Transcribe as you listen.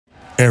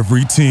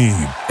Every team,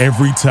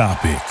 every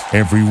topic,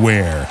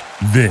 everywhere.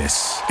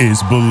 This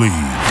is Believe.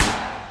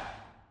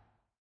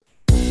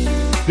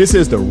 This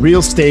is the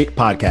Real Estate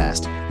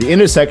Podcast, the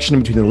intersection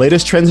between the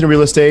latest trends in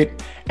real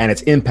estate and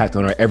its impact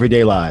on our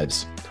everyday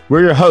lives.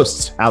 We're your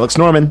hosts, Alex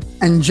Norman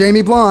and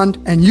Jamie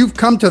Blonde, and you've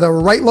come to the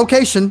right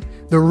location.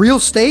 The Real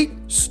Estate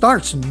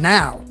starts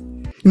now.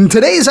 In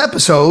today's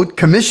episode,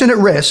 Commission at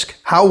Risk,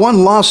 how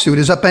one lawsuit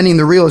is upending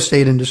the real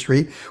estate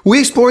industry, we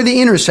explore the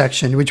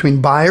intersection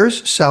between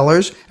buyers,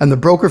 sellers, and the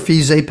broker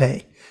fees they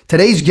pay.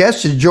 Today's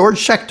guest is George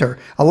Schechter,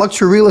 a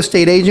luxury real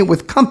estate agent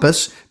with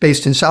Compass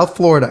based in South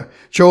Florida.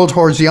 George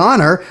holds the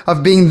honor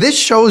of being this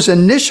show's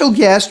initial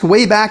guest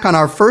way back on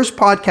our first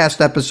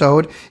podcast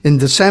episode in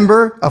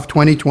December of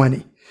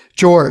 2020.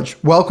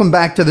 George, welcome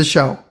back to the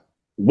show.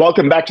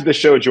 Welcome back to the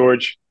show,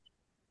 George.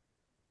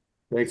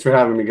 Thanks for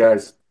having me,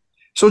 guys.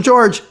 So,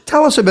 George,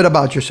 tell us a bit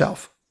about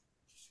yourself.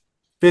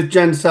 5th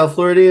gen South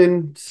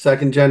Floridian,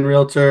 2nd gen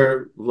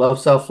realtor, love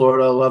South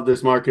Florida, love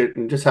this market,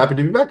 and just happy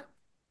to be back.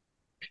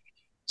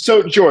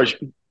 So,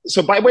 George,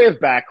 by way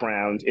of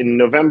background, in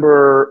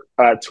November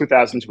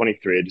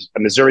 2023, a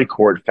Missouri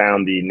court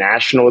found the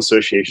National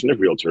Association of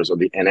Realtors, or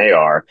the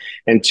NAR,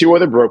 and two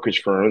other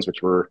brokerage firms,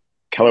 which were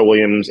Keller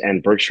Williams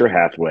and Berkshire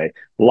Hathaway,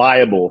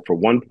 liable for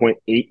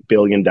 $1.8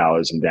 billion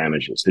in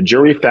damages. The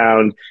jury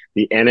found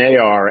the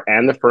NAR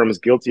and the firms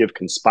guilty of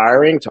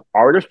conspiring to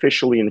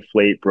artificially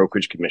inflate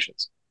brokerage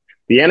commissions.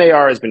 The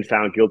NAR has been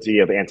found guilty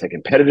of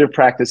anti-competitive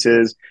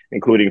practices,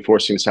 including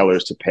forcing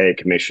sellers to pay a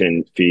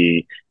commission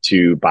fee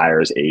to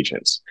buyers'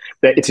 agents.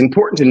 It's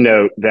important to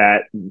note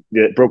that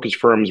the brokerage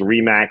firms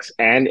Remax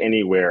and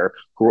Anywhere,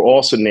 who were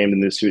also named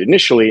in this suit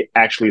initially,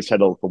 actually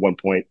settled for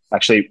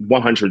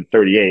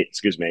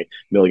 $138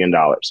 million.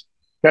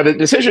 Now, the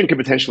decision could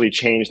potentially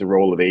change the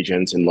role of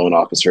agents and loan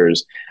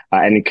officers,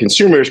 and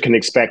consumers can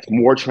expect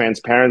more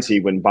transparency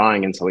when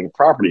buying and selling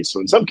properties. So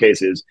in some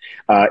cases,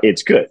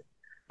 it's good.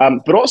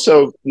 But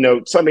also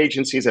note, some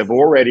agencies have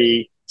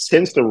already,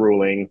 since the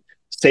ruling,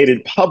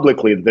 stated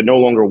publicly that they no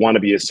longer want to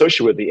be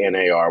associated with the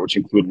NAR, which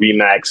include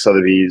Remax,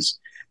 Sotheby's,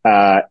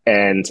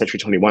 and Century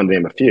 21, to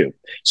name a few.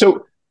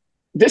 So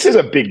this is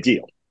a big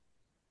deal.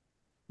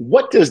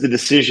 What does the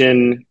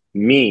decision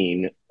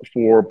mean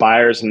for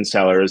buyers and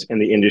sellers in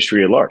the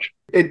industry at large?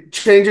 It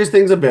changes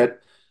things a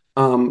bit.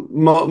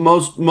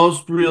 Most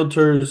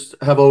realtors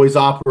have always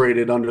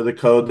operated under the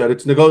code that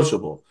it's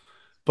negotiable.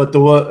 But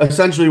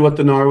essentially what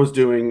the NAR was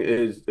doing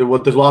is,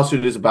 what the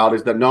lawsuit is about,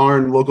 is that NAR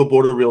and local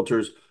board of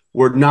realtors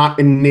were not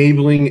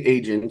enabling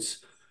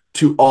agents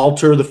to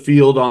alter the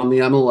field on the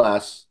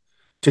MLS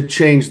to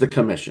change the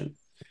commission.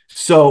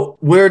 So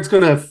where it's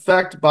going to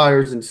affect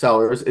buyers and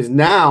sellers is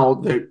now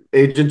the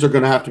agents are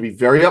going to have to be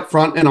very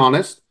upfront and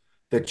honest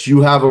that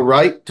you have a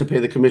right to pay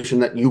the commission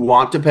that you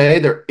want to pay.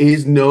 There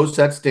is no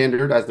set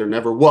standard, as there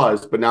never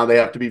was, but now they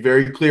have to be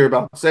very clear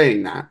about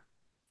saying that.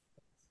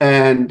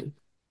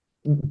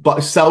 But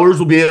sellers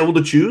will be able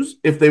to choose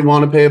if they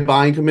want to pay a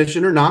buying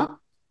commission or not.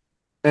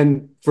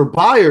 And for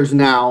buyers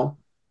now,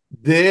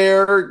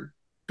 they're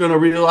going to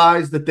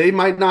realize that they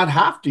might not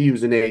have to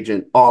use an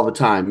agent all the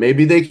time.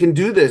 Maybe they can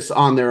do this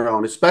on their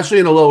own, especially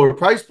in a lower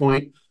price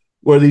point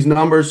where these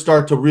numbers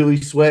start to really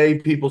sway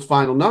people's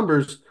final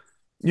numbers.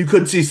 You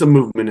could see some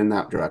movement in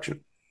that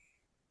direction.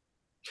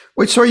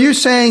 Wait, so are you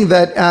saying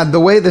that the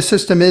way the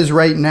system is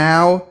right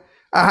now,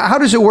 how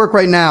does it work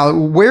right now?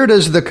 Where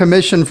does the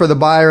commission for the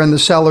buyer and the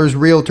seller's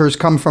realtors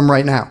come from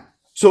right now?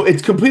 So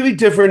it's completely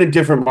different in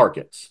different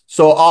markets.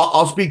 So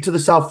I'll speak to the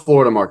South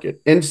Florida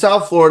market. In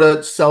South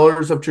Florida,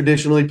 sellers have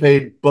traditionally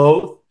paid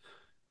both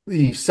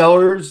the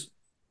seller's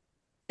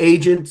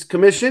agent's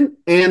commission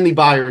and the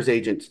buyer's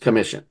agent's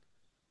commission.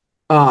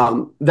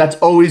 That's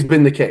always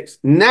been the case.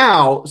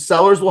 Now,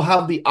 sellers will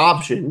have the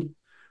option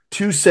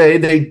to say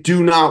they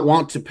do not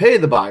want to pay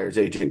the buyer's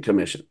agent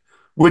commission,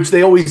 which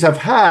they always have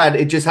had.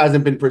 It just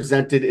hasn't been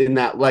presented in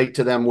that light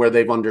to them where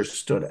they've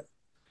understood it.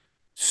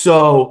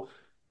 So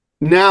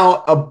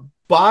now a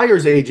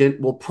buyer's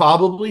agent will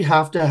probably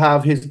have to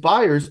have his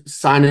buyers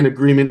sign an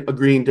agreement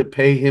agreeing to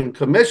pay him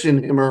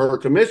or her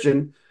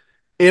commission,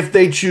 if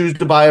they choose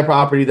to buy a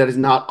property that is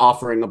not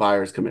offering a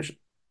buyer's commission,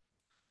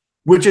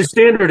 which is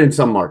standard in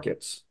some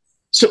markets.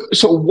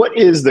 So what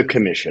is the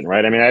commission,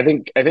 right? I mean,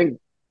 I think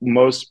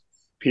most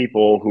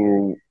people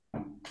who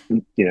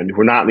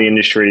are not in the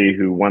industry,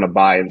 who want to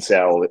buy and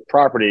sell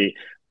property,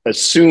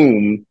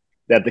 assume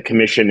that the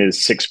commission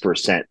is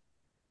 6%,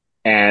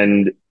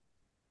 and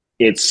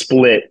it's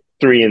split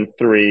 3 and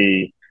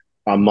 3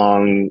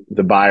 among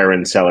the buyer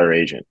and seller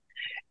agent.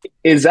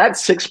 Is that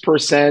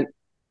 6%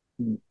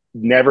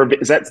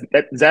 is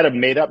that a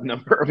made up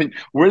number? I mean,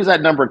 where does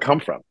that number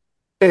come from?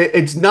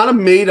 It's not a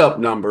made up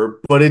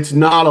number, but it's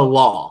not a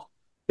law.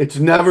 It's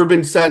never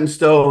been set in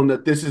stone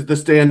that this is the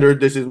standard,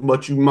 this is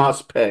what you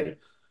must pay.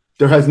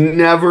 There has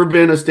never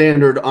been a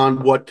standard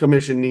on what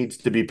commission needs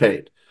to be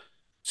paid.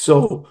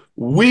 So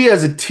we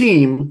as a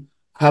team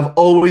have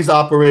always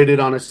operated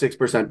on a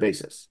 6%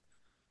 basis.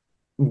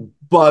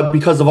 But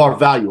because of our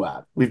value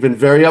add, we've been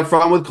very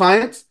upfront with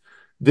clients.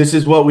 This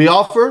is what we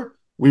offer.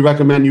 We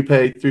recommend you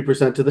pay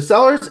 3% to the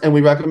sellers, and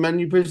we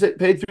recommend you pay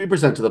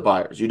 3% to the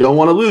buyers. You don't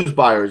want to lose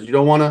buyers. You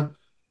don't want to,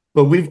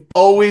 but we've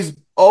always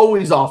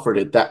offered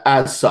it that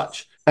as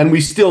such, and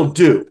we still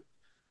do.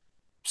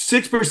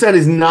 6%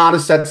 is not a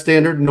set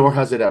standard, nor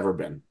has it ever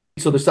been.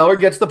 So the seller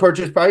gets the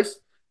purchase price,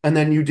 and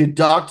then you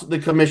deduct the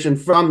commission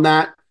from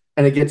that,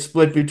 and it gets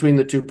split between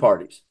the two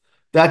parties.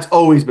 That's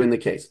always been the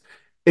case.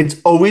 It's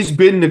always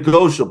been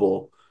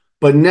negotiable,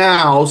 but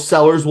now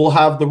sellers will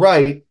have the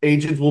right,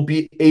 agents will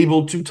be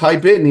able to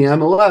type in the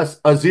MLS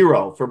a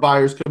 0 for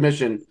buyer's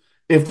commission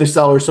if the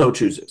seller so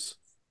chooses.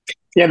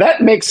 Yeah,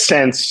 that makes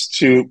sense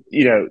to,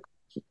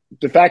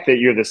 the fact that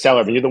you're the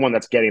seller, but you're the one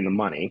that's getting the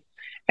money,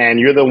 and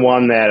you're the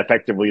one that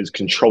effectively is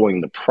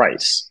controlling the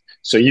price.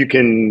 So you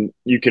can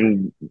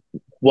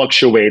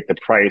fluctuate the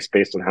price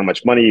based on how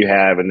much money you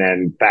have, and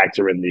then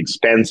factor in the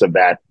expense of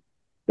that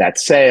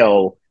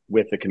sale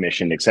with the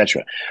commission,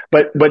 etc.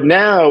 But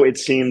now it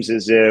seems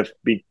as if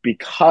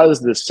because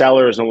the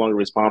seller is no longer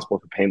responsible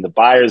for paying the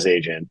buyer's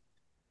agent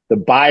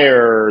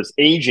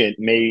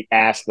may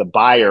ask the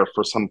buyer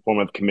for some form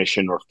of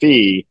commission or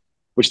fee,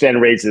 which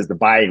then raises the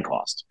buying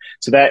cost.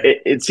 So that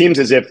it seems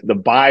as if the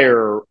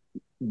buyer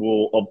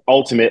will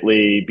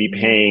ultimately be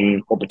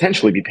paying or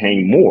potentially be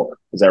paying more.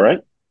 Is that right?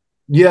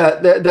 Yeah,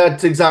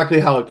 that's exactly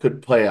how it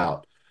could play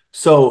out.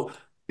 So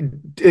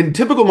in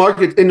typical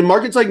markets, in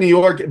markets like New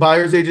York,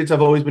 buyers agents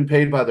have always been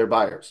paid by their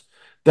buyers.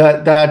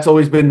 That's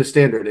always been the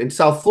standard. In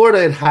South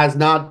Florida, it has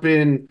not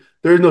been,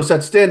 there is no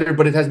set standard,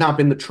 but it has not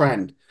been the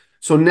trend.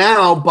 So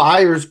now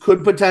buyers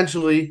could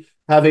potentially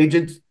have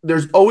agents.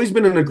 There's always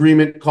been an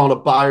agreement called a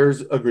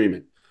buyer's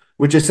agreement,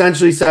 which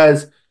essentially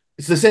says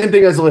it's the same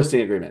thing as a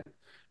listing agreement.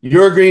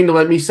 You're agreeing to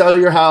let me sell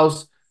your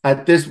house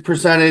at this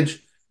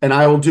percentage, and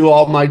I will do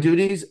all my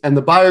duties. And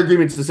the buyer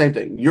agreement's the same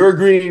thing. You're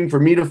agreeing for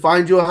me to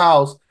find you a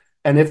house,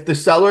 and if the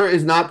seller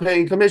is not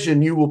paying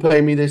commission, you will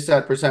pay me this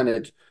set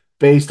percentage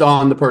based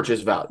on the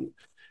purchase value.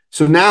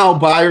 So now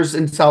buyers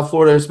in South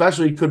Florida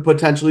especially could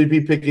potentially be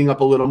picking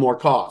up a little more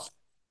cost.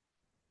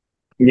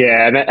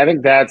 Yeah, and I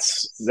think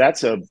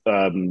that's a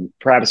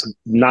perhaps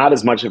not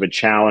as much of a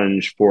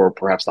challenge for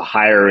perhaps the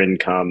higher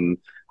income,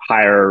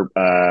 higher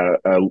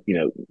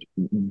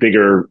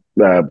bigger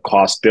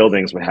cost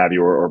buildings, what have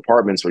you, or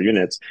apartments or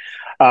units.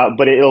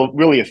 But it'll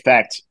really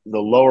affect the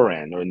lower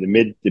end or in the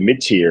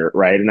mid tier,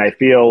 right? And I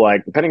feel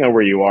like depending on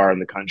where you are in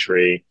the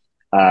country,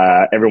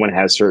 everyone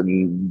has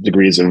certain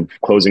degrees of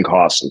closing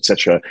costs,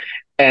 etc.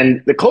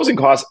 And the closing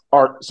costs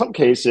are in some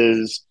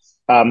cases,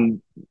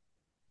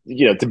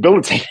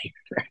 debilitating.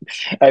 Right?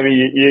 I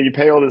mean, you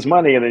pay all this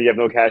money and then you have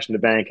no cash in the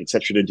bank,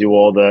 etc., to do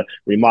all the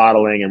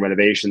remodeling and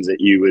renovations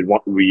that you would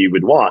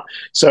want.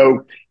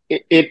 So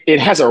it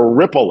has a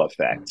ripple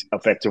effect,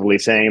 effectively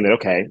saying that,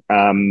 okay,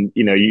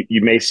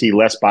 you may see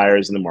less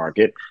buyers in the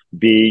market.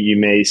 B, you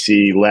may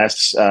see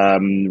less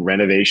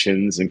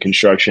renovations and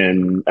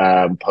construction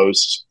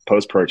post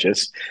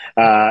purchase,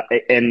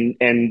 and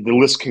the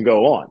list can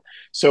go on.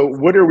 So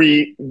what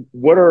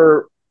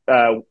are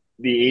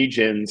the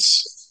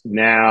agents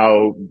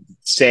now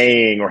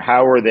saying, or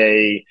how are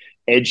they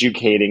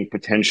educating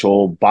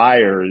potential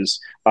buyers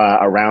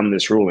around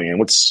this ruling? And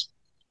what's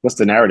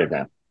the narrative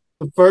now?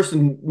 The first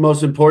and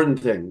most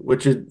important thing,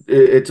 which is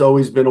it's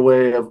always been a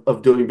way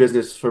of doing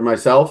business for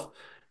myself,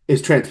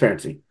 is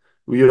transparency.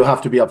 You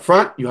have to be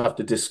upfront. You have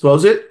to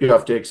disclose it. You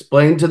have to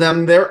explain to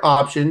them their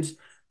options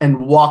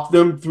and walk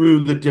them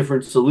through the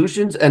different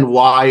solutions and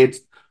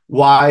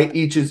why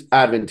each is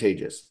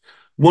advantageous.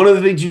 One of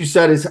the things you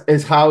said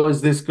is how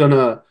is this going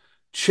to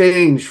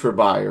change for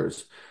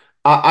buyers?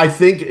 I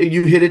think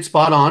you hit it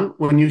spot on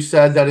when you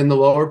said that in the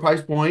lower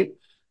price point,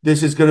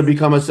 this is going to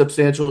become a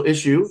substantial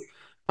issue.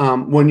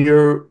 When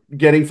you're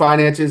getting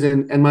finances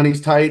and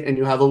money's tight and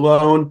you have a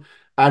loan,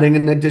 adding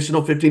an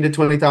additional $15,000 to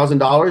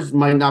 $20,000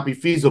 might not be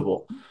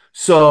feasible.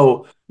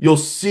 So you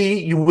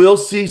will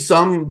see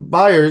some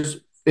buyers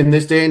in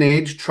this day and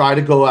age try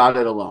to go out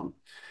it alone.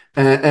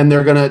 And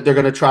they're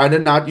gonna try to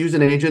not use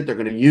an agent. They're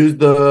gonna use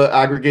the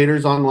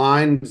aggregators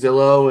online,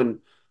 Zillow and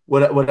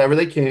whatever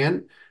they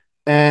can.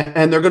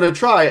 And they're gonna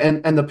try.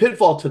 And the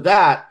pitfall to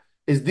that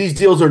is these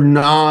deals are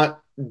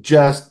not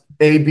just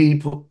A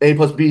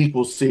plus B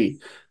equals C.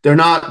 They're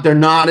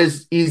not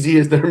as easy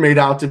as they're made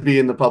out to be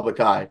in the public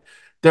eye.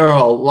 There are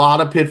a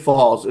lot of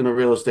pitfalls in a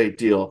real estate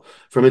deal,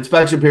 from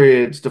inspection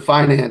periods to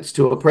finance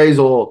to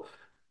appraisal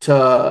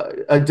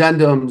to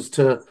addendums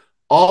to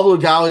all the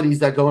legalities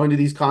that go into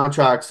these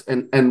contracts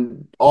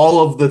and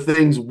all of the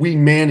things we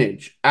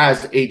manage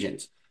as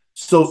agents.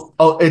 So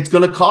it's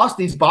going to cost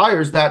these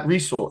buyers that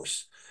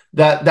resource,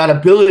 that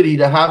ability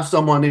to have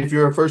someone, if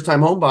you're a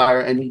first-time home buyer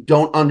and you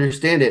don't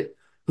understand it,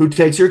 who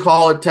takes your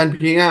call at 10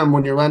 p.m.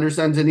 when your lender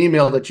sends an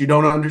email that you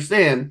don't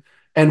understand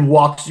and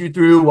walks you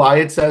through why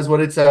it says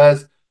what it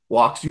says,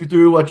 walks you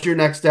through what your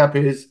next step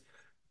is,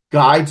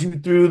 guides you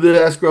through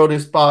the escrow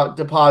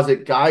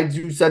deposit, guides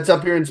you, sets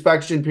up your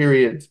inspection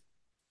periods.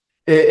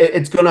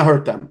 It's going to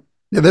hurt them.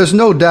 Yeah, there's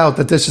no doubt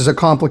that this is a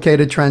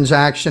complicated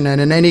transaction, and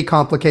in any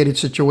complicated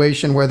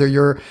situation, whether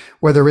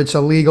it's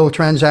a legal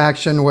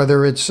transaction,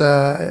 whether it's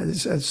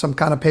some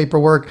kind of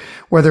paperwork,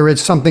 whether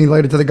it's something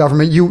related to the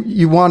government,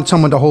 you want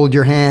someone to hold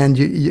your hand.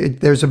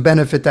 There's a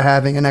benefit to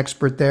having an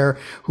expert there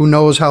who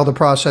knows how the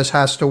process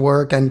has to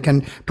work and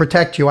can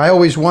protect you. I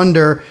always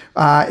wonder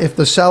if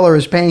the seller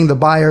is paying the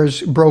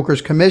buyer's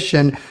broker's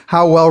commission,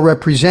 how well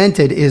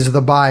represented is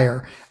the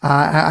buyer?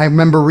 I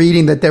remember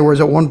reading that there was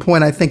at one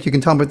point, I think you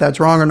can tell me if that's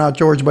wrong or not,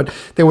 George, but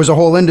there was a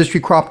whole industry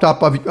cropped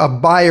up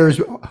of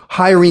buyers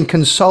hiring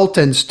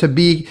consultants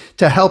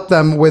to help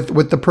them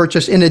with the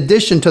purchase in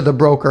addition to the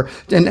broker.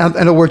 In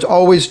other words,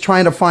 always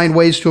trying to find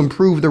ways to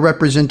improve the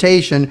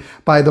representation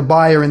by the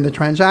buyer in the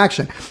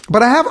transaction.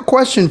 But I have a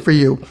question for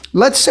you.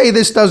 Let's say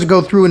this does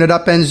go through and it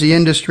upends the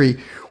industry.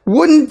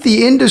 Wouldn't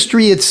the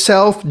industry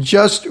itself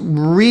just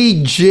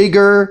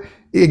rejigger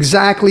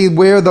exactly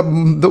where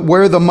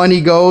the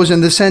money goes, in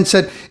the sense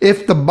that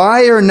if the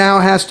buyer now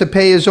has to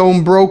pay his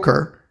own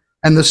broker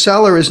and the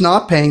seller is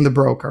not paying the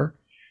broker,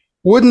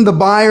 wouldn't the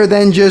buyer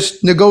then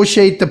just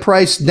negotiate the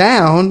price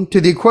down to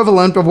the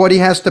equivalent of what he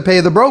has to pay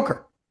the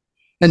broker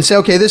and say,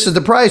 okay, this is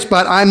the price,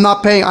 but I'm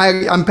not paying,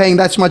 I'm paying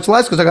that much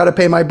less because I got to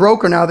pay my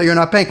broker now that you're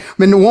not paying? I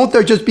mean, won't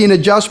there just be an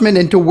adjustment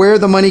into where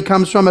the money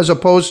comes from as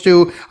opposed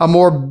to a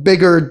more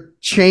bigger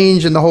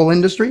change in the whole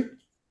industry?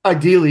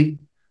 Ideally,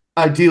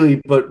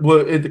 but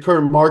in the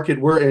current market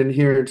we're in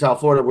here in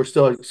South Florida, we're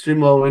still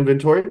extremely low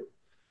inventory.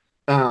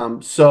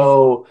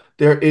 So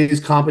there is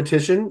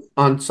competition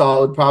on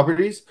solid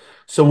properties.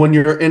 So when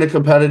you're in a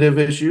competitive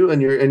issue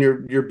and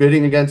you're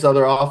bidding against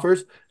other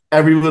offers,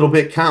 every little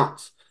bit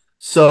counts.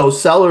 So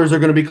sellers are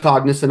going to be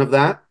cognizant of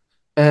that,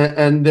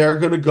 and they're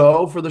going to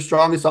go for the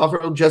strongest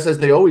offer, just as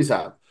they always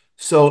have.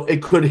 So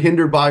it could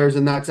hinder buyers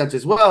in that sense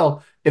as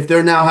well, if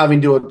they're now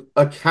having to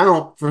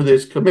account for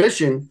this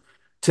commission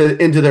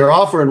into their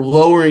offer and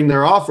lowering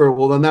their offer.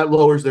 Well, then that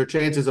lowers their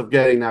chances of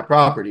getting that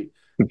property.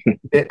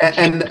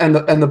 and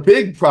the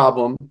big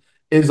problem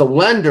is a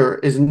lender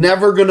is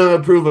never going to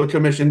approve a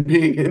commission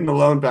being in the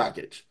loan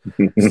package.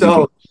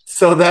 So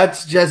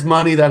that's just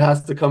money that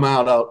has to come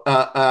out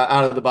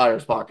of the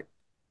buyer's pocket.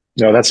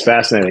 No, that's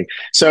fascinating.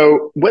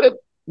 So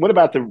what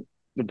about the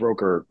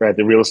broker, right?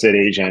 The real estate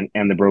agent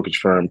and the brokerage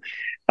firm?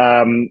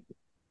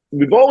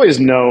 We've always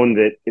known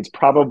that it's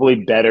probably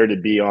better to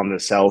be on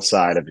the sell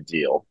side of a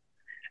deal.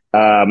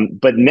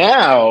 But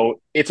now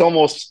it's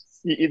almost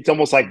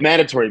like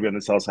mandatory to be on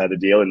the sell side of the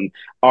deal. And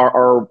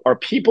are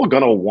people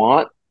going to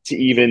want to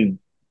even,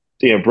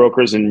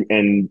 brokers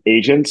and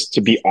agents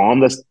to be on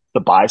the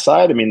buy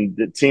side? I mean,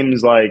 it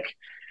seems like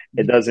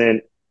it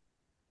doesn't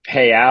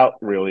pay out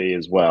really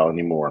as well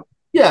anymore.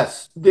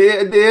 Yes,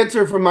 the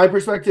answer from my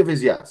perspective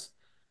is yes.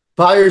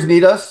 Buyers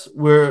need us.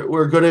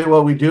 We're good at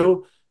what we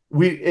do.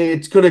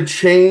 It's going to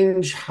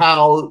change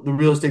how the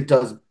real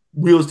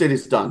estate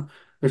is done.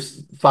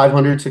 There's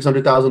 500,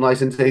 600,000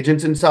 licensed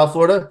agents in South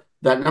Florida.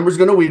 That number's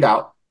going to weed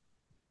out.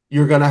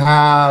 You're going to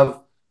have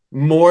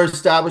more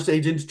established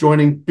agents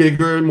joining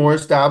bigger and more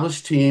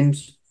established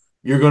teams.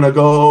 You're going to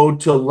go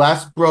to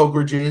less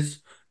brokerages.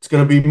 It's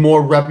going to be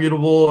more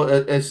reputable,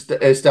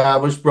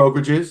 established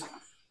brokerages.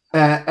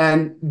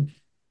 And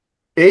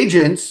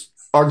agents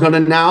are going to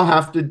now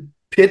have to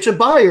pitch a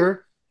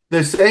buyer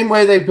the same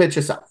way they pitch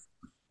us out.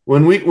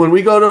 When we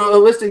go to a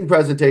listing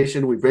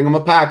presentation, we bring them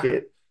a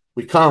packet.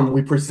 We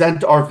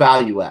present our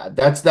value add.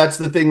 That's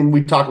the thing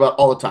we talk about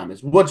all the time,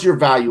 is what's your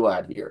value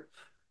add here?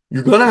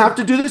 You're going to have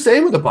to do the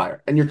same with a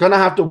buyer, and you're going to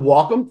have to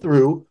walk them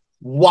through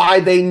why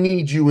they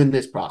need you in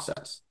this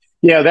process.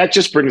 Yeah, that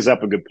just brings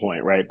up a good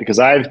point, right? Because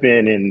I've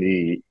been in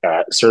the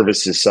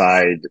services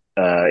side,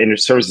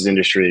 services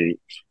industry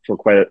for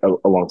quite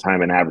a long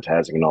time, in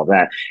advertising and all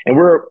that. And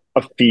we're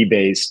a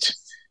fee-based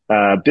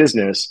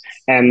business.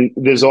 And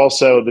there's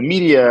also the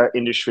media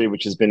industry,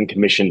 which has been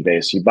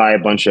commission-based. You buy a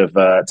bunch of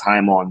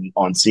time on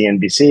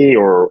CNBC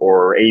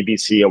or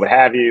ABC or what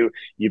have you.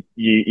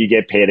 You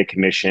get paid a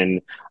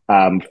commission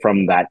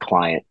from that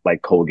client,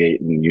 like Colgate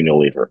and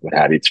Unilever, what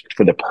have you. It's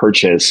for the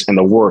purchase and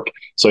the work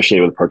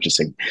associated with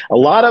purchasing. A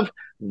lot of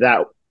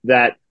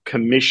that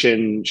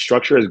commission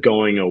structure is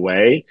going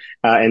away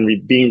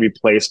and being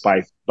replaced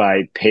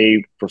by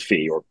pay for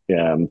fee or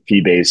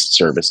fee-based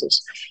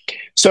services.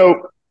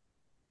 So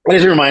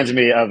it reminds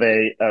me of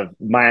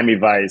Miami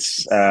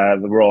Vice, the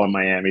role in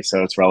Miami,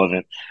 so it's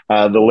relevant.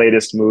 The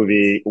latest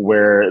movie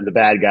where the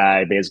bad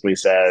guy basically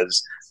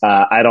says,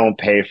 I don't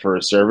pay for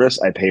a service,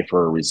 I pay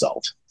for a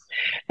result.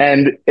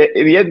 And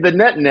the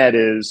net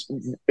is,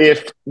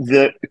 if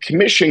the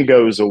commission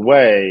goes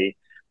away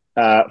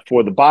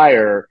for the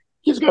buyer,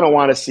 he's going to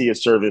want to see a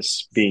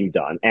service being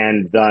done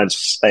and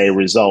thus a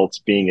result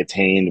being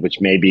attained,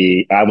 which may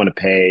be, I want to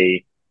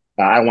pay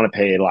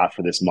a lot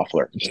for this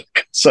muffler,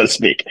 so to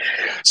speak.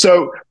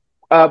 So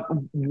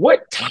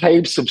what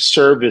types of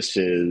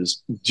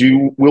services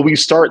will we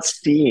start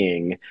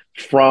seeing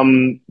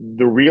from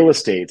the real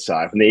estate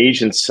side, from the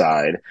agent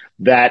side,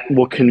 that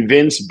will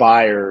convince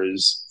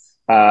buyers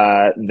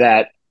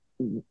that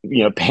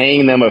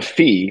paying them a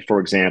fee, for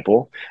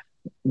example,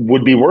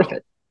 would be worth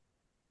it?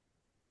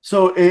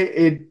 So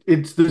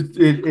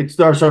it's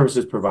our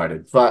services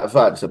provided. Flat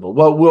and simple.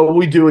 What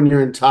we do in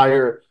your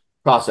entire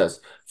process,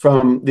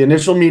 from the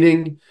initial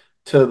meeting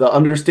to the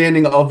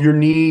understanding of your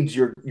needs,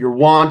 your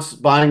wants,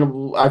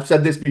 buying. I've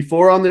said this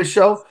before on this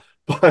show,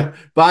 but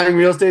buying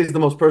real estate is the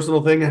most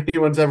personal thing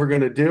anyone's ever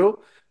going to do.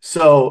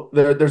 So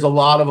there's a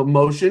lot of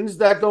emotions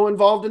that go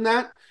involved in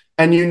that,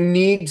 and you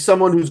need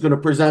someone who's going to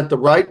present the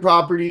right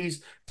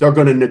properties. They're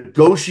going to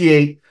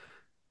negotiate,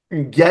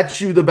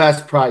 get you the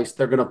best price.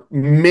 They're going to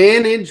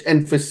manage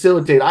and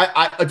facilitate.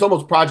 It's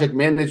almost project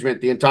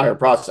management, the entire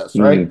process,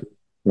 right?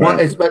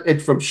 Right.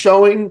 It's from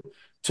showing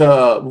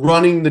to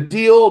running the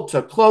deal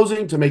to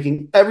closing to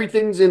making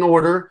everything's in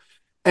order.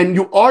 And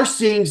you are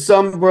seeing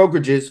some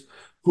brokerages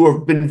who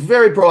have been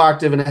very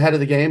proactive and ahead of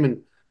the game.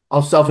 And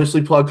I'll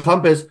selfishly plug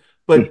Compass,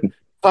 but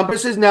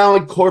Compass is now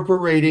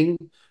incorporating.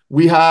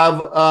 We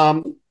have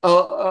an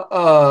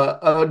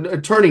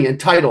attorney and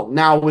title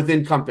now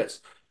within Compass.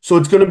 So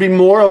it's going to be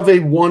more of a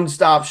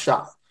one-stop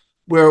shop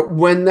where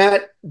when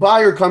that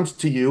buyer comes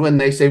to you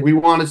and they say, we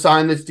want to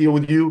sign this deal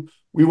with you,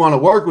 we want to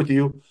work with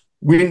you,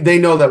 they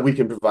know that we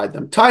can provide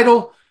them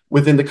title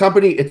within the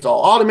company. It's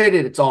all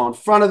automated. It's all in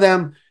front of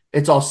them.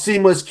 It's all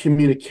seamless.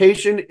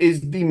 Communication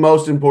is the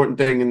most important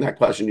thing in that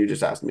question you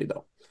just asked me,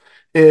 though.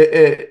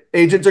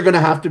 Agents are going to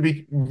have to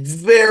be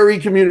very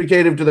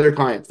communicative to their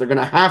clients. They're going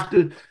to have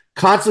to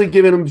constantly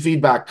giving them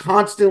feedback,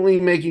 constantly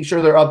making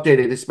sure they're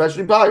updated,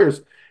 especially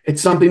buyers.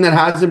 It's something that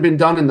hasn't been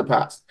done in the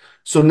past.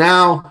 So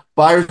now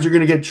buyers are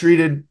going to get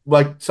treated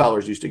like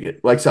sellers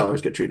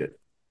get treated.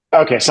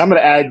 Okay, so I'm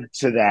going to add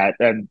to that.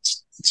 And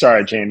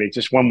sorry, Jamie,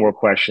 just one more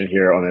question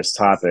here on this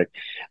topic.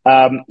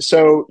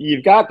 So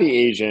you've got the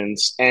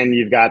agents and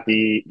you've got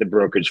the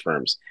brokerage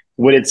firms.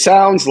 What it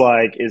sounds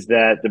like is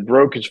that the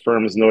brokerage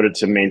firms, in order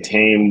to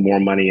maintain more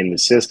money in the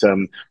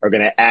system, are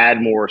going to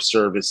add more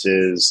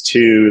services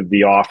to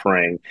the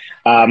offering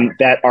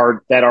that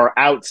are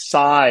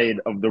outside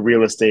of the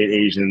real estate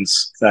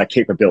agent's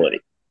capability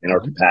and our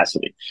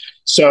capacity.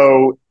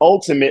 So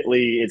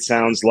ultimately, it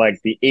sounds like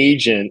the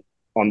agent,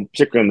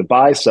 particularly on the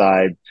buy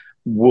side,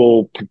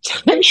 will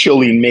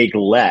potentially make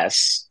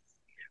less,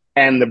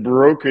 and the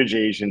brokerage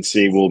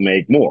agency will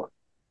make more.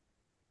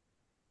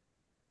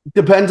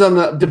 Depends on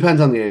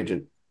the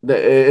agent.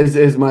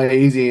 Is my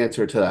easy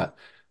answer to that.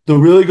 The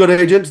really good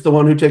agents, the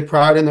one who take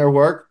pride in their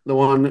work, the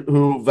one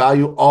who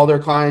value all their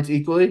clients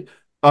equally,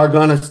 are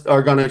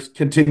gonna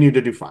continue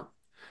to do fine,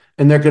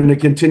 and they're going to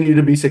continue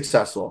to be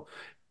successful.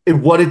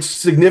 What it's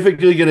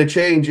significantly going to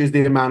change is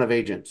the amount of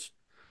agents.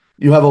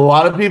 You have a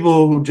lot of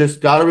people who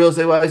just got a real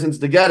estate license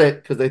to get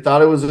it because they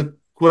thought it was a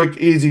quick,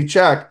 easy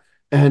check,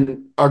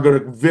 and are going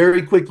to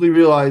very quickly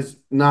realize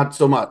not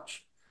so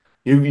much.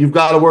 You've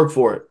got to work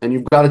for it, and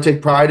you've got to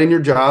take pride in your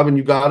job, and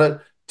you've got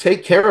to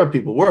take care of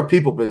people. We're a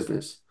people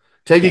business.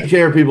 Taking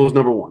care of people is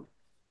number one.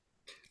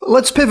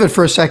 Let's pivot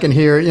for a second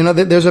here. You know,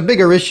 there's a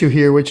bigger issue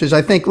here, which is,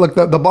 I think, look,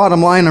 the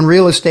bottom line on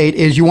real estate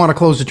is you want to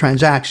close the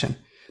transaction.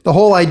 The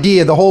whole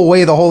idea, the whole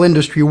way the whole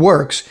industry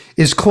works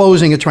is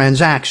closing a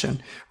transaction,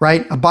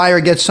 right? A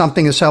buyer gets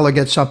something, a seller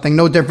gets something,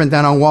 no different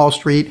than on Wall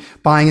Street,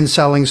 buying and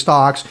selling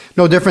stocks,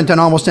 no different than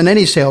almost in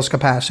any sales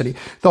capacity.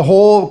 The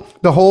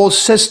whole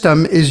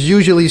system is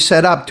usually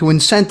set up to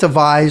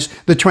incentivize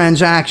the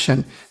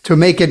transaction, to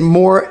make it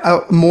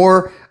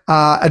more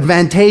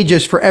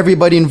advantageous for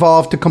everybody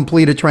involved to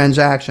complete a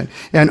transaction.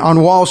 And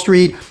on Wall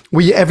Street,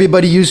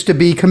 everybody used to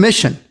be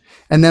commission.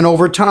 And then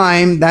over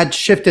time, that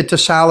shifted to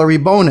salary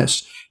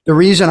bonus. The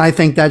reason I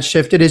think that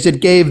shifted is it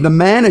gave the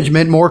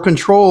management more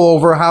control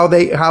over how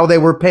they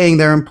were paying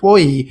their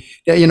employee.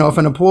 You know, if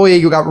an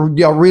employee got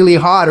really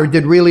hot or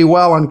did really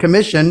well on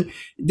commission,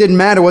 it didn't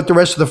matter what the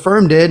rest of the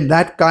firm did.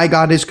 That guy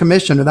got his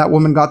commission or that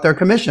woman got their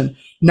commission.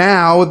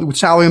 Now, with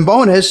salary and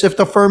bonus, if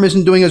the firm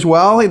isn't doing as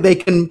well,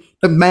 the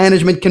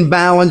management can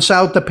balance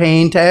out the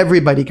pain to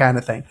everybody, kind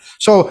of thing.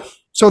 So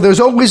there's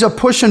always a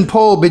push and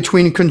pull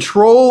between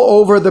control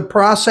over the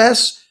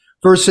process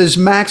versus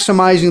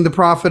maximizing the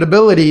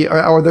profitability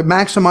or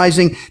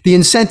maximizing the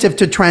incentive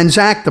to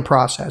transact the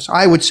process.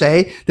 I would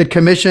say that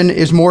commission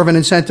is more of an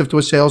incentive to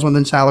a salesman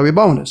than salary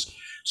bonus.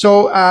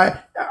 So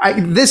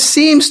this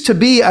seems to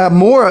be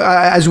more,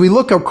 as we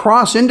look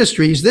across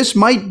industries, this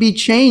might be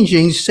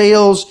changing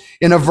sales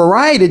in a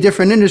variety of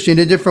different industries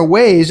in different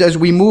ways as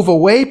we move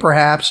away,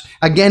 perhaps,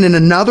 again, in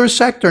another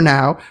sector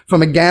now,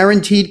 from a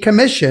guaranteed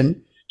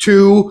commission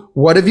to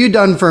what have you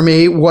done for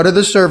me? What are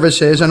the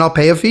services? And I'll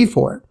pay a fee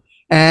for it.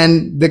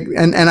 And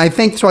I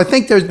think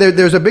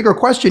there's a bigger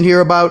question here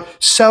about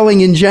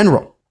selling in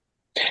general.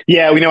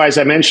 Yeah, we know, as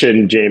I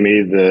mentioned,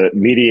 Jamie, the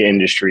media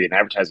industry and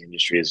advertising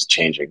industry is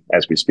changing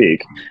as we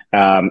speak,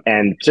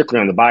 and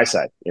particularly on the buy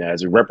side. You know,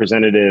 as a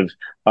representative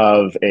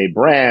of a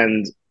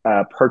brand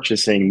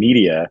purchasing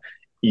media,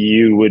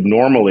 you would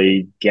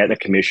normally get a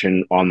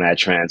commission on that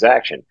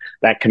transaction.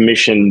 That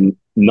commission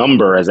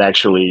number has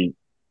actually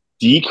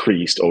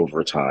decreased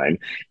over time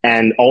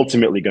and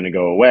ultimately going to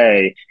go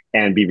away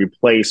and be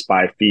replaced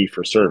by fee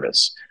for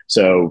service.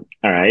 So,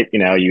 all right, you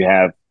know, you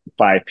have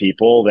 5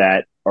 people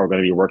that are going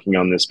to be working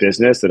on this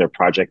business that are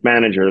project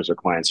managers or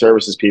client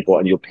services people,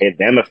 and you'll pay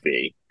them a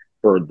fee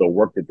for the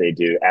work that they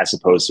do as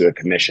opposed to a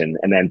commission,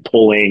 and then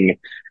pulling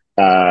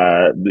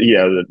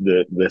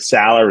the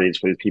salaries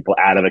for these people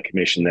out of a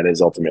commission that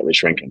is ultimately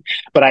shrinking.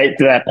 But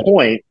to that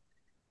point,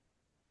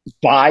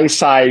 buy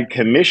side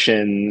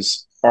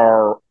commissions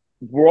were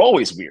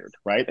always weird,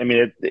 right? I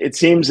mean, it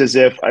seems as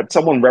if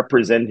someone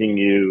representing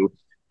you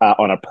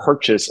on a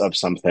purchase of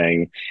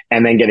something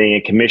and then getting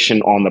a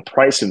commission on the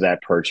price of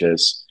that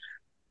purchase.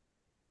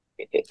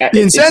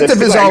 The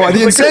incentive is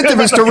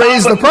to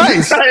raise the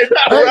price. Right.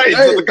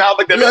 It's the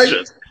conflict of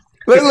interest.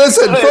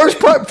 Listen,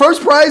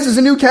 first prize is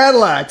a new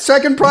Cadillac.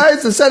 Second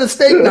prize, a set of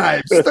steak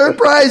knives. Third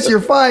prize,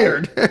 you're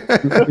fired. But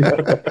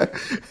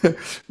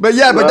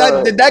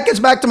that gets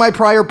back to my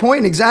prior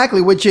point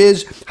exactly, which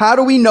is how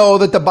do we know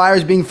that the buyer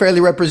is being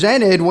fairly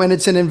represented when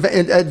it's an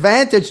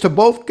advantage to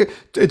both?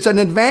 It's an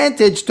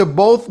advantage to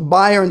both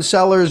buyer and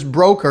sellers,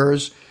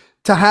 brokers,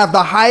 to have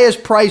the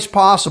highest price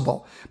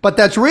possible. But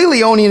that's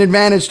really only an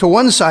advantage to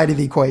one side of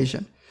the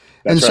equation.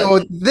 That's and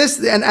right. So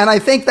this, and I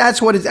think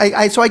that's what it's,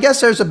 so I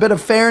guess there's a bit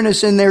of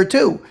fairness in there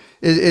too,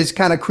 is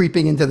kind of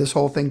creeping into this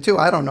whole thing too.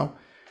 I don't know.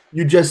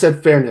 You just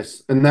said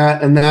fairness, and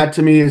that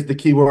to me is the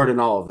key word in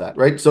all of that,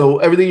 right? So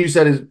everything you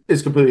said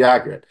is completely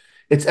accurate.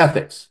 It's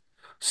ethics.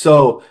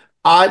 So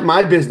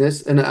my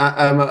business, and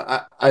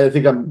I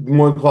think I'm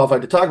more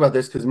qualified to talk about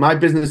this because my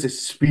business is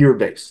sphere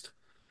based.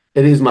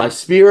 It is my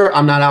sphere.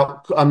 I'm not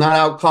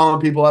out calling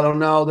people I don't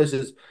know. This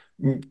is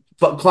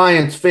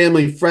clients,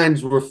 family,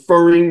 friends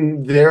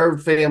referring their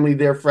family,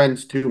 their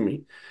friends to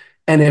me.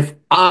 And if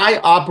I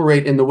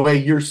operate in the way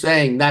you're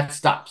saying, that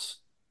stops.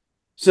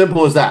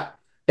 Simple as that.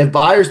 If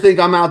buyers think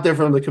I'm out there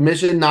from the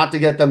commission not to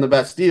get them the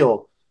best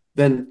deal,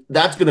 then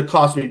that's going to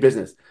cost me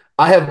business.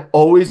 I have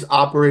always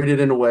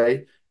operated in a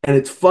way, and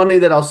it's funny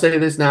that I'll say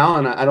this now,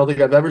 and I don't think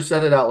I've ever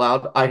said it out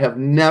loud. I have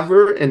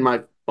never in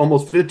my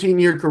almost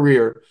 15-year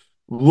career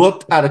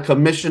looked at a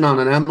commission on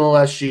an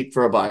MLS sheet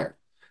for a buyer.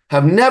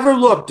 Have never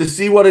looked to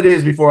see what it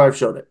is before I've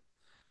showed it.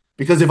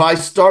 Because if I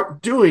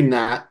start doing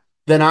that,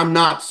 then I'm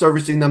not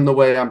servicing them the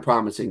way I'm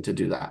promising to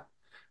do that.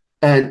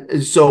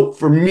 And so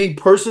for me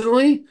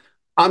personally,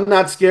 I'm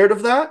not scared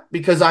of that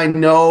because I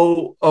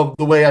know of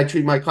the way I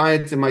treat my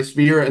clients in my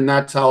sphere, and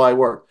that's how I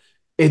work.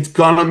 It's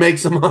going to make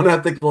some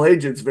unethical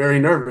agents very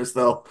nervous,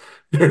 though.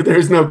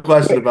 There's no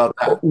question about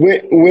that.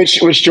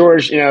 Which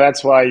George,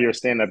 that's why you're a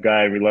stand-up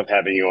guy. We love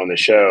having you on the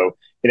show.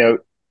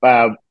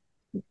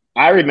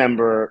 I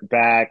remember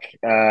back,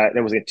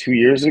 that was 2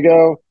 years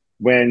ago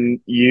when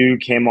you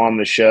came on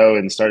the show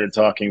and started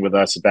talking with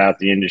us about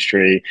the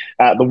industry.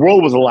 The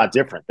world was a lot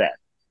different then,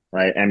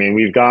 right? I mean,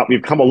 we've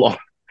come a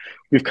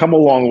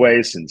long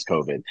way since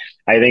COVID.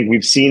 I think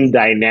we've seen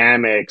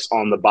dynamics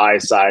on the buy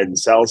side and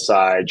sell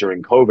side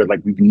during COVID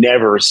like we've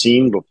never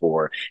seen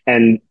before.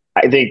 And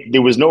I think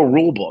there was no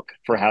rule book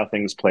for how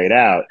things played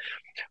out.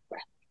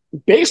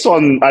 Based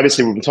on,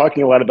 obviously, we've been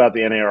talking a lot about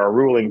the NAR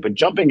ruling, but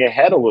jumping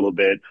ahead a little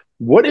bit,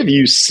 what have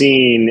you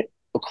seen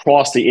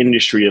across the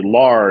industry at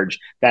large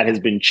that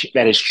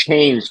has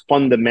changed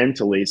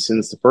fundamentally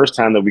since the first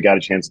time that we got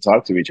a chance to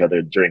talk to each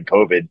other during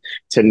COVID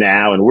to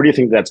now? And where do you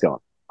think that's going?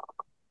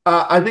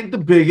 I think the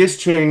biggest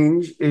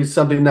change is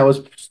something that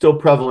was still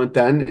prevalent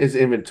then is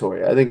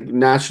inventory. I think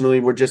nationally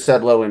we're just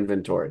at low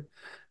inventory.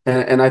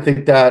 And I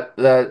think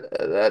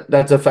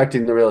that's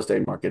affecting the real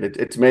estate market.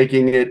 It's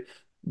making it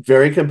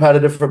very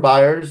competitive for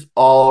buyers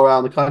all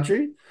around the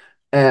country.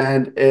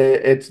 And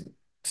it's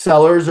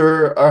sellers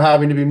are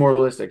having to be more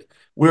realistic.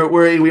 We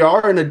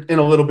are in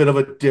a little bit of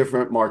a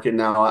different market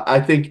now. I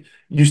think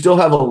you still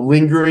have a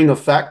lingering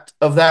effect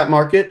of that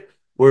market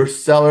where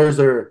sellers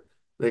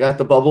they got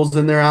the bubbles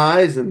in their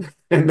eyes and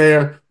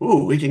they're,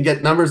 we can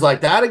get numbers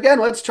like that again.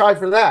 Let's try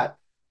for that.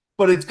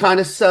 But it's kind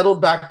of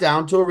settled back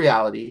down to a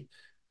reality.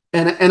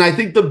 And I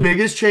think the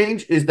biggest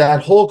change is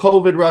that whole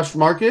COVID rush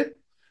market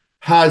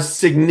has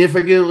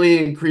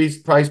significantly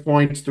increased price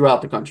points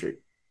throughout the country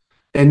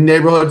in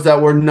neighborhoods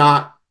that were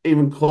not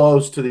even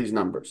close to these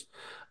numbers.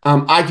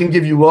 I can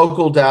give you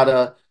local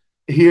data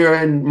here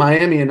in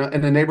Miami, in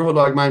a neighborhood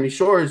like Miami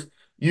Shores.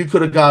 You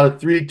could have got a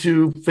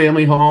 3-2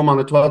 family home on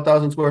a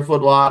 12,000 square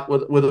foot lot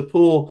with a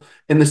pool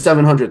in the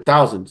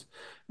 700,000s.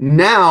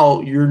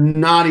 Now you're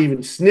not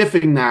even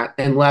sniffing that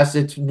unless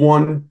it's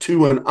 1,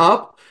 2 and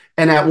up.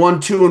 And at 1,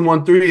 2 and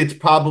 1, 3, it's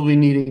probably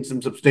needing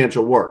some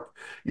substantial work.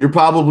 You're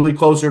probably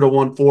closer to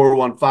 1, 4,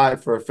 1,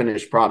 5 for a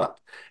finished product.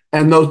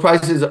 And those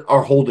prices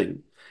are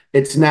holding.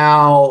 It's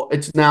now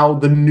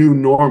the new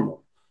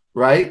normal,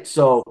 right?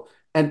 So,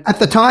 and at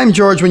the time,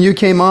 George, when you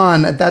came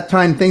on, at that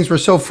time, things were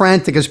so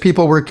frantic as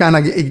people were kind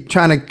of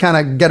trying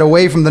to get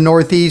away from the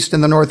Northeast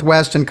and the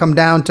Northwest and come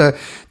down to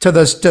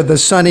the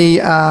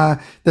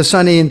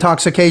sunny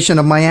intoxication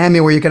of Miami,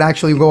 where you could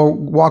actually go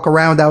walk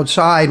around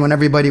outside when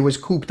everybody was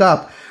cooped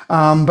up.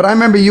 But I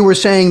remember you were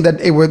saying that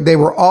they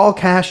were all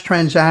cash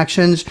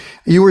transactions.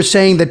 You were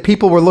saying that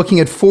people were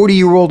looking at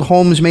 40-year-old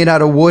homes made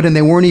out of wood and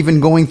they weren't even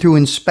going through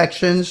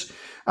inspections.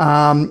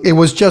 It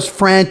was just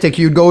frantic.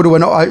 You'd go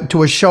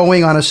to a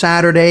showing on a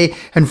Saturday,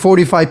 and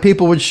 45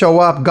 people would show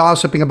up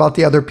gossiping about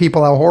the other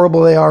people, how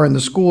horrible they are in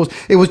the schools.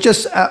 It was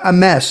just a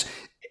mess.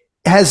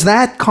 Has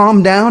that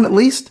calmed down at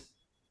least?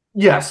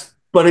 Yes,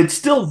 but it's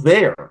still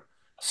there.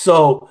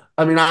 So,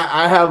 I mean,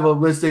 I have a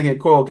listing at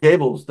Coral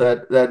Gables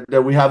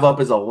that we have up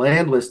as a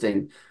land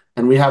listing,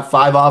 and we have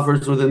 5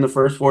 offers within the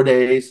first 4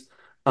 days.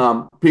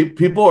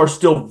 People are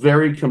still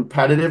very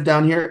competitive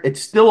down here.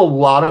 It's still a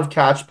lot of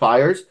cash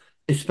buyers,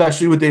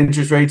 especially with the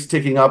interest rates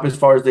ticking up as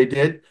far as they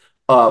did.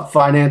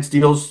 Finance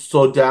deals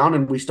slowed down,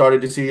 and we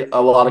started to see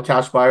a lot of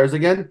cash buyers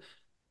again.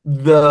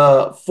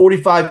 The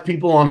 45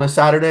 people on a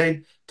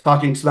Saturday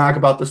talking smack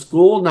about the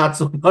school, not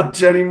so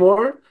much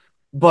anymore.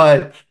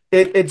 But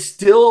it's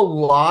still a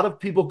lot of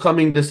people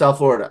coming to South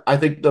Florida. I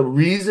think the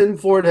reason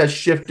for it has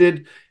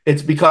shifted.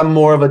 It's become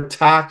more of a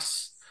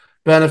tax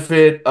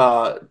benefit.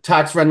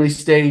 Tax-friendly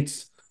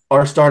states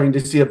are starting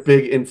to see a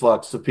big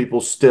influx of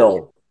people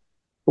still.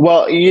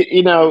 Well,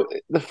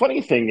 the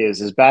funny thing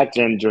is back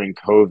then during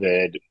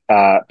COVID,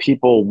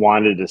 people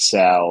wanted to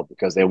sell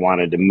because they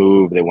wanted to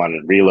move, they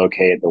wanted to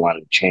relocate, they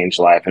wanted to change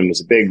life, and it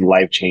was a big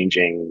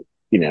life-changing,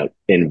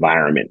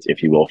 environment,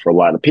 if you will, for a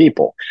lot of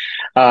people.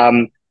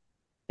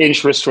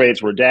 Interest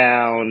rates were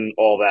down,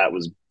 all that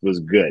was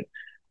good.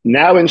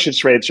 Now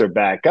interest rates are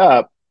back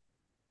up.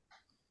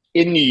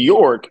 In New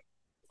York,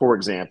 for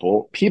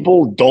example,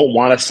 people don't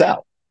want to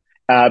sell.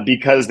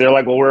 Because they're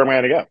like, well, where am I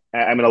going to go?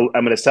 I'm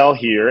gonna sell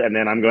here, and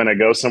then I'm going to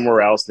go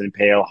somewhere else and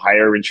pay a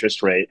higher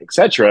interest rate,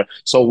 etc.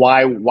 So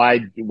why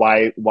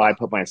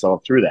put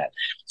myself through that?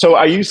 So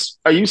are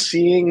you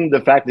seeing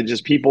the fact that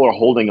just people are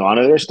holding on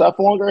to their stuff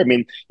longer? I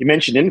mean, you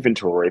mentioned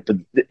inventory, but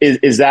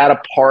is that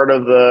a part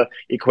of the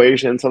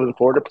equation in Southern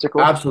Florida,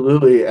 particularly?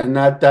 Absolutely, and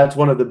that's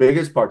one of the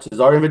biggest parts.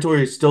 Is our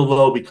inventory is still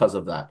low because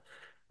of that.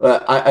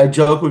 I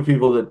joke with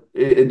people that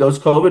in those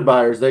COVID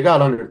buyers, they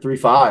got under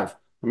 3.5.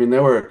 I mean,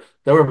 there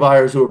were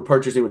buyers who were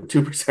purchasing with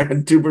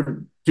 2%,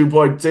 2.6,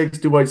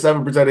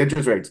 2.7%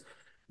 interest rates.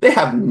 They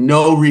have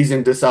no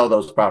reason to sell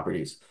those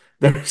properties.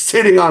 They're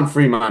sitting on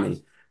free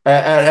money.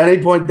 At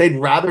any point, they'd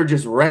rather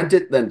just rent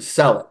it than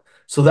sell it.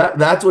 So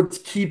that's what's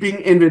keeping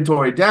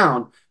inventory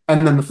down.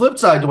 And then the flip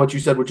side to what you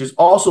said, which is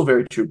also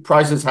very true,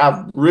 prices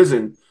have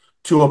risen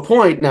to a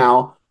point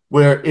now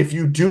where if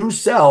you do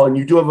sell and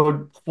you do have a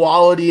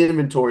quality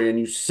inventory and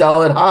you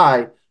sell it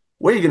high,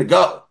 where are you going to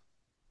go?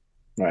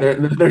 Right.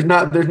 There's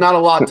not a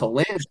lot to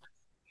land.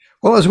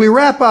 Well, as we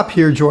wrap up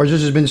here, George,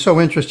 this has been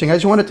so interesting. I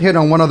just wanted to hit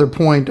on one other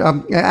point.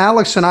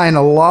 Alex and I, in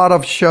a lot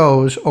of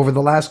shows over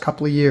the last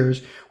couple of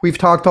years, we've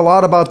talked a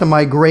lot about the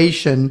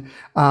migration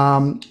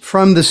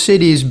from the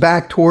cities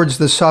back towards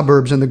the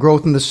suburbs and the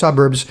growth in the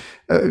suburbs,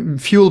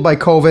 fueled by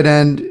COVID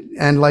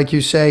and like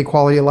you say,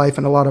 quality of life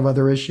and a lot of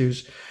other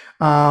issues.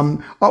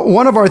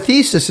 One of our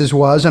theses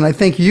was, and I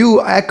think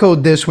you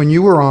echoed this when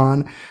you were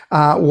on,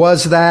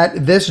 was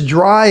that this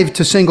drive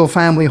to single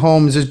family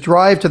homes, this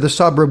drive to the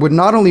suburb would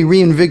not only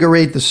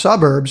reinvigorate the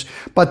suburbs,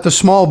 but the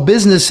small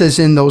businesses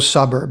in those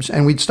suburbs.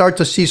 And we'd start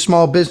to see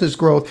small business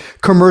growth,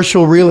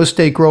 commercial real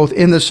estate growth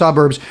in the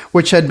suburbs,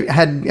 which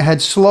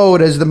had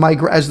slowed as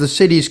the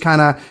cities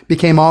kind of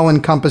became all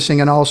encompassing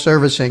and all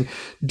servicing.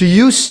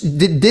 Has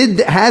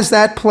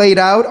that played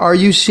out? Are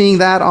you seeing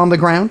that on the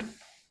ground?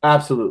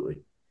 Absolutely.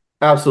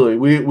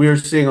 Absolutely. We are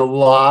seeing a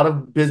lot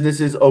of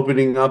businesses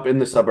opening up in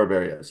the suburb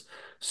areas.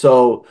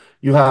 So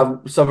you have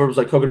suburbs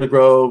like Coconut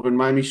Grove and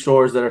Miami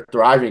Shores that are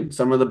thriving.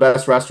 Some of the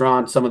best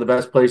restaurants, some of the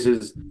best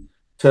places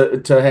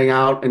to hang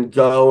out and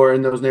go are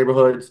in those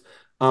neighborhoods.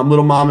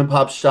 Little mom and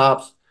pop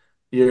shops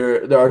they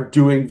are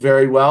doing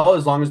very well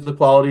as long as the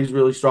quality is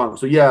really strong.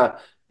 So yeah,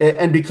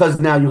 and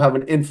because now you have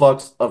an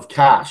influx of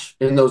cash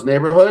in those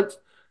neighborhoods,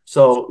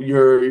 so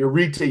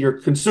your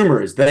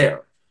consumer is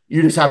there.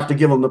 You just have to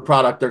give them the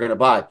product they're going to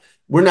buy.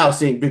 We're now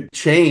seeing big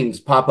chains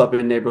pop up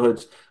in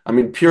neighborhoods. I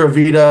mean, Pura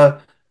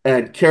Vida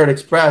and Carrot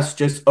Express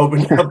just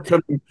opened up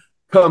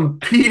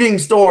competing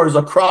stores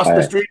across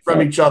the street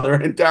from each other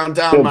in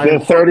downtown. The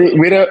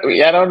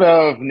 30. I don't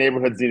know if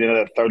neighborhoods need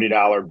another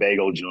 $30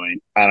 bagel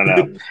joint. I don't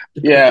know.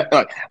 Yeah.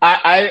 Look,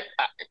 I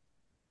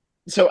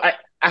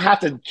have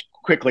to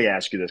quickly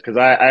ask you this because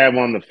I am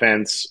on the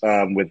fence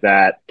with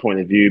that point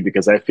of view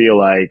because I feel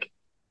like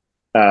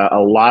a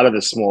lot of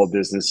the small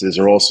businesses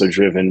are also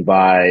driven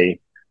by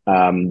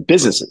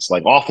businesses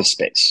like office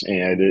space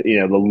and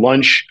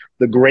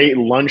the great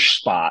lunch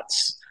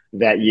spots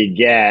that you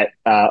get,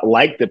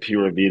 like the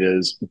Pura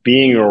Vidas,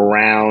 being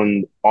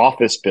around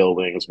office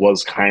buildings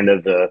was kind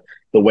of the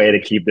way to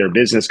keep their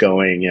business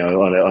going,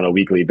 on a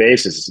weekly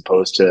basis, as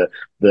opposed to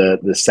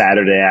the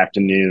Saturday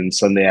afternoon,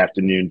 Sunday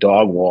afternoon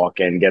dog walk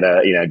and get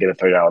a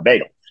 $30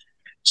 bagel.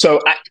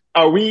 So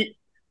are we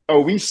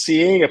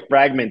seeing a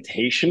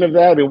fragmentation of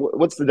that? I mean,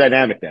 what's the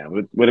dynamic now?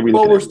 What are we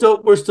looking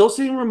at? We're still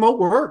seeing remote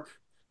work.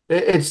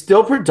 It's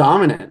still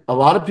predominant. A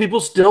lot of people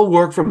still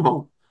work from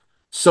home.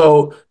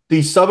 So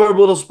these suburb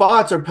little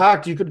spots are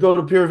packed. You could go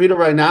to Pura Vida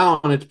right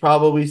now and it's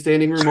probably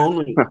standing room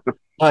only.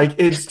 Like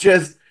it's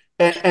just,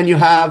 and you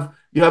have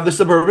the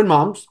suburban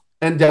moms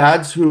and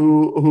dads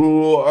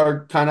who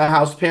are kind of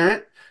house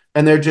parent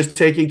and they're just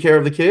taking care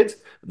of the kids.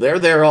 They're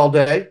there all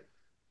day,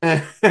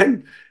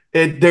 and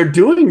they're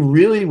doing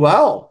really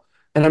well.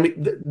 And I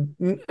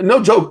mean,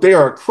 no joke, they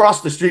are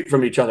across the street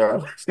from each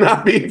other. It's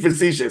not being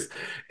facetious.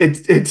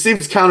 It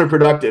seems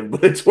counterproductive,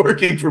 but it's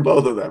working for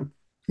both of them.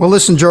 Well,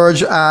 listen,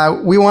 George,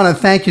 we want to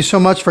thank you so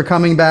much for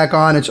coming back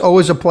on. It's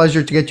always a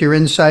pleasure to get your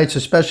insights,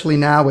 especially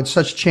now with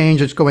such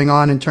change that's going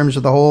on in terms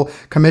of the whole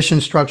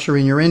commission structure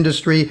in your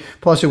industry.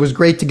 Plus, it was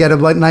great to get a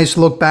nice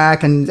look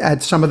back and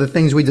at some of the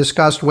things we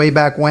discussed way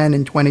back when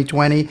in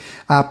 2020.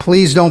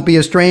 Please don't be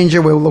a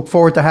stranger. We'll look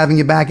forward to having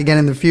you back again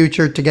in the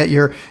future to get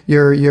your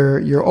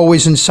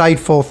always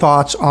insightful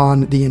thoughts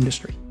on the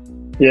industry.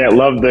 Yeah,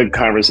 love the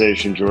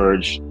conversation,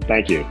 George.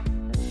 Thank you.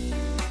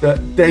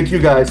 Thank you,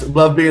 guys.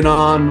 Love being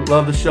on.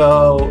 Love the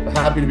show.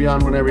 Happy to be on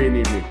whenever you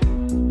need me.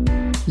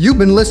 You've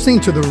been listening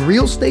to the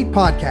Real Estate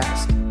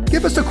Podcast.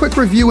 Give us a quick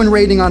review and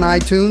rating on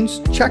iTunes.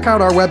 Check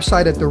out our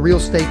website at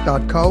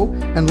therealestate.co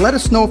and let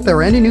us know if there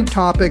are any new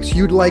topics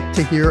you'd like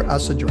to hear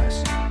us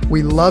address.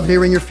 We love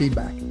hearing your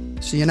feedback.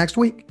 See you next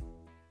week.